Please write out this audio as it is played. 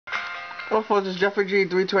Hello folks, it's Jeffrey G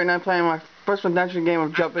 3289 playing my first redemption game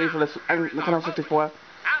of Jeopardy for the Nintendo 64.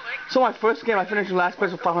 So my first game I finished in last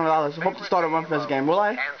place with $500. I hope to start a run for this game. Will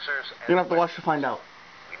I? You're gonna have to watch to find out.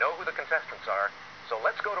 We know who the contestants are, so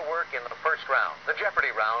let's go to work in the first round, the Jeopardy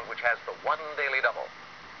round, which has the one daily double.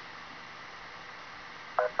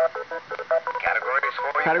 Categories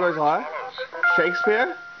for you. Categories are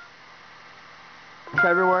Shakespeare,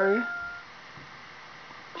 February,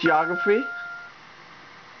 Geography,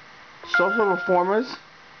 Social Reformers,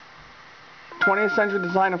 20th Century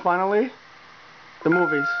Design, and finally, the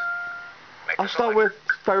movies. I'll start with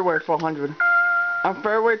February for 100. On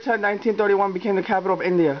February 10, 1931 became the capital of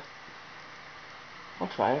India. I'll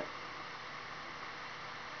try it.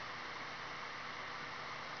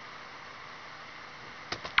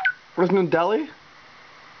 What is New Delhi?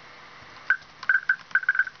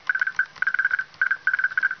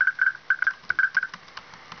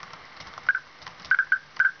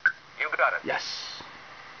 You got it. Yes.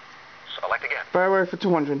 Select again. February for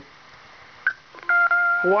 200.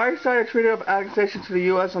 Hawaii signed a treaty of annexation to the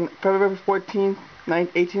U.S. on February 14,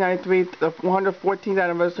 1893, the 114th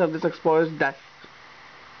anniversary of this explorer's death.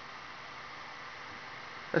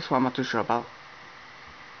 That's what I'm not too sure about.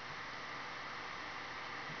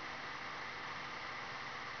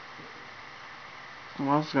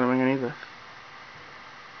 Someone else is gonna ring it either.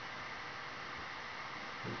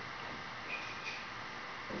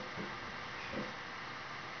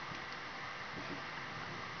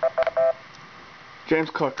 James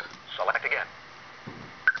Cook. Select again.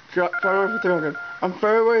 February 300. On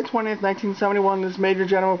February 20th, 1971, this Major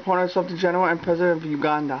General appointed himself the General and President of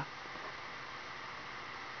Uganda.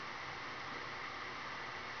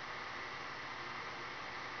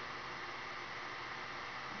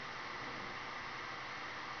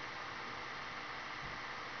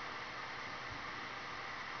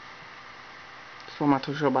 So I'm not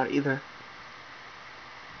too sure about either.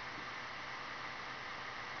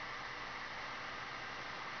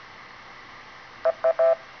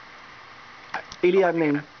 Idi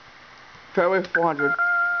Amin. February 400.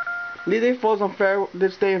 Lee Day falls on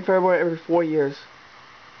this day in February every 4 years.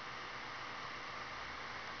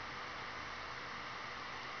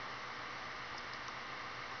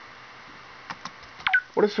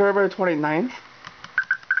 What is February 29th?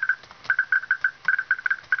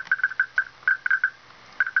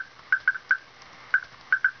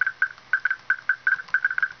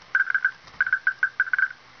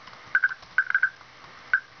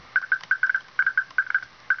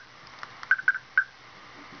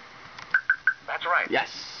 That's right. Yes.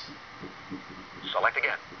 Select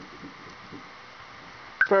again.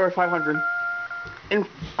 February 500.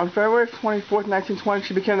 On February 24th, 1920,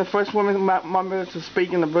 she became the first woman member to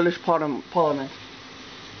speak in the British Parliament.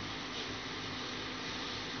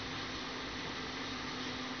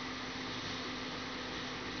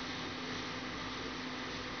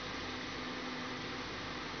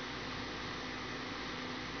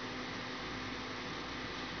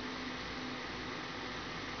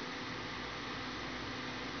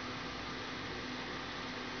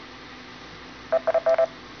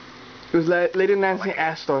 It was Lady Nancy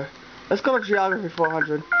Astor. Let's go to Geography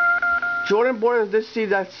 400. Jordan borders this sea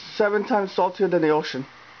that's 7 times saltier than the ocean.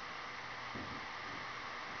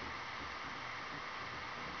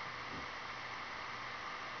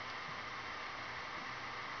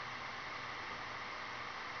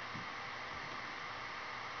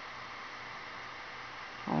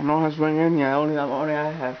 Oh, no one has ring in. Yeah, only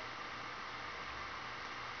I have.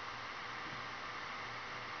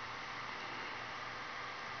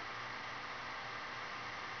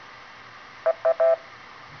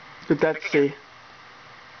 The Dead Sea.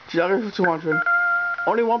 Geography for 200.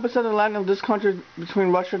 Only 1% of the land of this country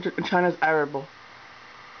between Russia and China is arable.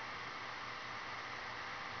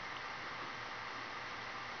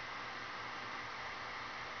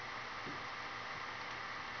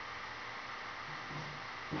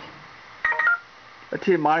 Let's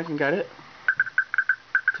see if Monty can get it.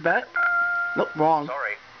 Tibet? Nope, wrong.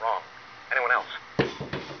 Sorry, wrong. Anyone else?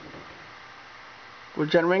 Would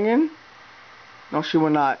Jen ring in? No, she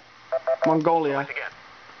would not. Mongolia. Select again.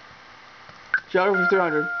 Geography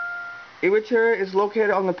 300. Eritrea is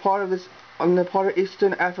located on the part of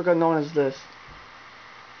Eastern Africa known as this.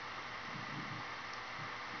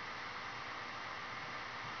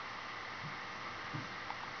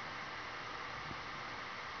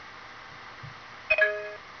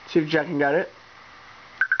 See if Jack can get it.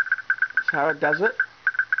 Sahara Desert.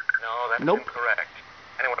 No, that's Nope. incorrect.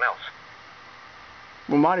 Anyone else?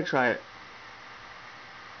 Will Marty try it?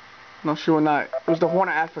 No, she will not. It was the Horn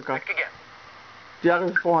of Africa. Click again.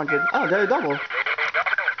 Geography 400. Oh, daily double.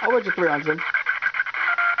 I went to 300.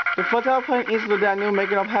 The fertile plain east of the Danube,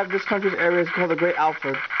 making up half this country's area, is called the Great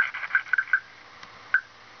Alfred.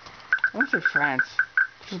 I want to say France.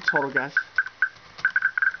 Just a total guess.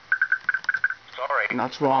 Sorry. And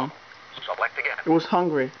that's wrong. Select again. It was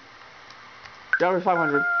Hungary. That was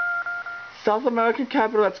 500. South American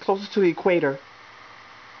capital that's closest to the equator.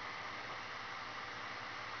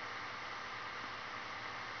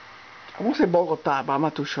 I want to say Bogota, but I'm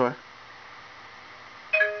not too sure.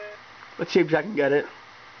 Let's see if Jack can get it.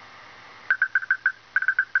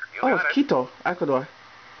 Oh, it's Quito, Ecuador.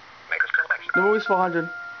 Make a selection. The movie's 400.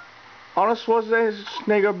 Arnold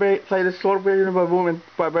Schwarzenegger played the sword-bearing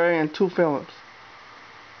barbarian in 2 films.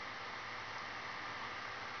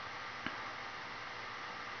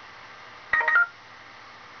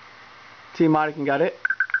 Team Marty can get it.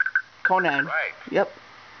 Conan. Right. Yep.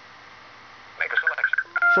 Make a selection.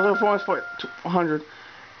 Social performance for 100.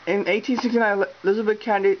 In 1869, Elizabeth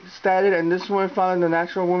Cady started, and this woman founded the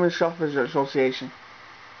National Women's Suffrage Association.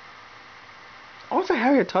 I want to say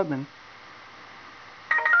Harriet Tubman.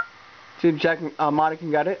 See if Jack, Marty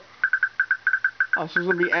can get it. Oh, so it's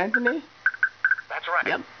going to be Anthony? That's right.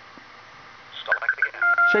 Yep. Select again.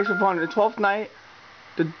 Shakespeare upon the 12th night,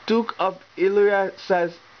 the Duke of Iliad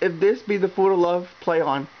says, "If this be the food of love, play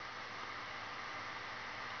on."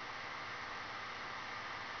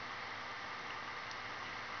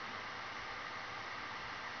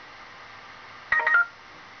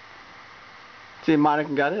 See if Marty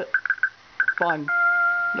can get it. Fun.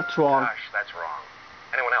 That's wrong. Gosh, that's wrong.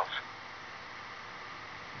 Anyone else?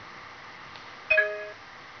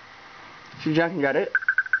 See if Jack can get it.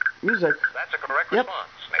 Music. That's a correct Yep. response.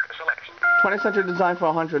 Make a selection. 20th century design for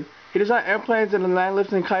 100. He designed airplanes and a land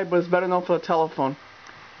lifting kite, but is better known for the telephone.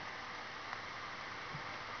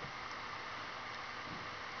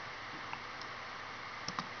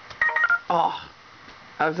 Oh,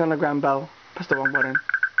 Alexander Graham Bell. Press the wrong button.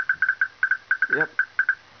 Yep.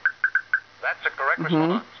 That's a correct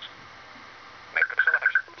response. Make a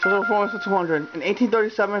selection. Social performance for 200. In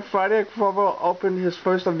 1837, Friedrich Froebel opened his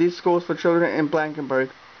first of these schools for children in Blankenberg.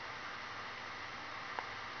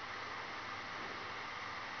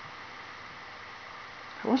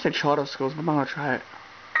 I want to say charter schools, but I'm gonna try it.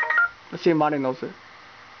 Let's see if Marty knows it.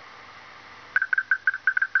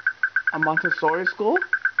 A Montessori school?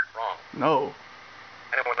 Wrong. No.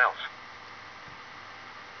 Anyone else?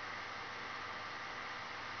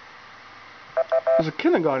 It's a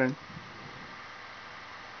kindergarten.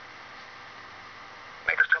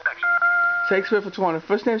 Make a selection. Shakespeare for 200.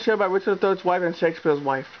 First name shared by Richard III's wife and Shakespeare's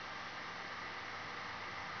wife.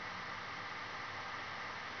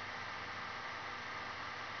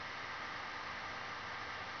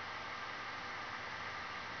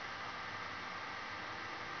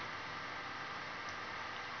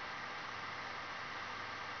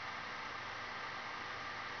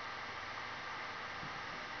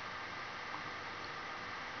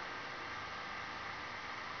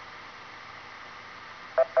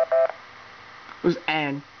 It was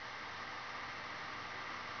Anne.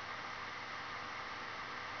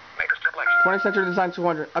 Make a selection. 20th century design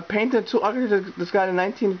 200. A painter, 2 architects disguised in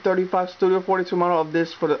 1935 Studio 42 model of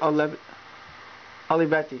this for the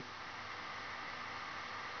Olivetti.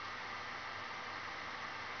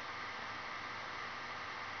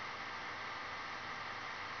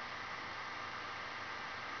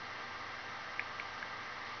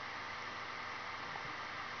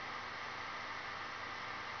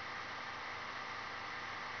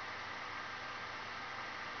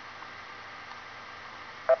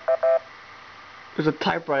 There's a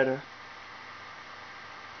typewriter.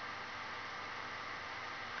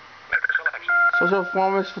 Make a selection. Social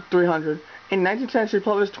performance for 300. In 1910, she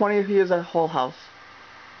published 20 Years at Hull House.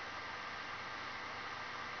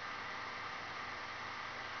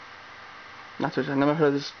 Not too sure. I never heard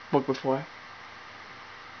of this book before.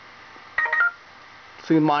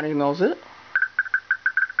 See, Monty knows it.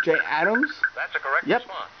 J. Adams. That's a correct Yep.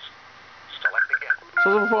 response. Select again.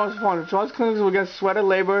 Social performance for 400. Charles Clinics was against sweater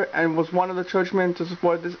labor and was one of the churchmen to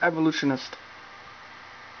support this evolutionist.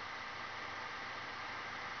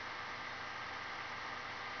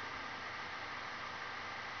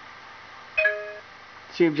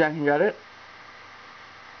 See if Jack can get it.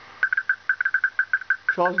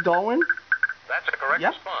 Charles Darwin. That's a correct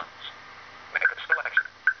Yep. response. Make a selection.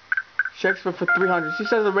 Shakespeare for 300. She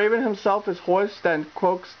says the raven himself is hoarse, then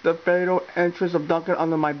croaks the fatal entrance of Duncan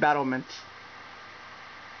under my battlements.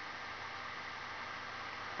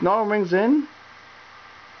 No one rings in.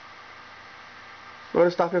 We're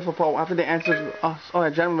gonna stop here for Paul. After the answers, oh yeah,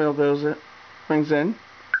 General Mills it rings in. It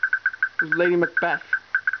was Lady Macbeth.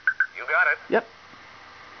 You got it. Yep.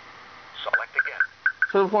 Select again.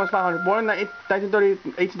 So the performance 500. Born in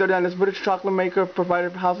 1839, this British chocolate maker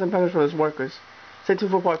provided housing and pensions for his workers. Stay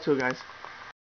tuned for part 2, guys.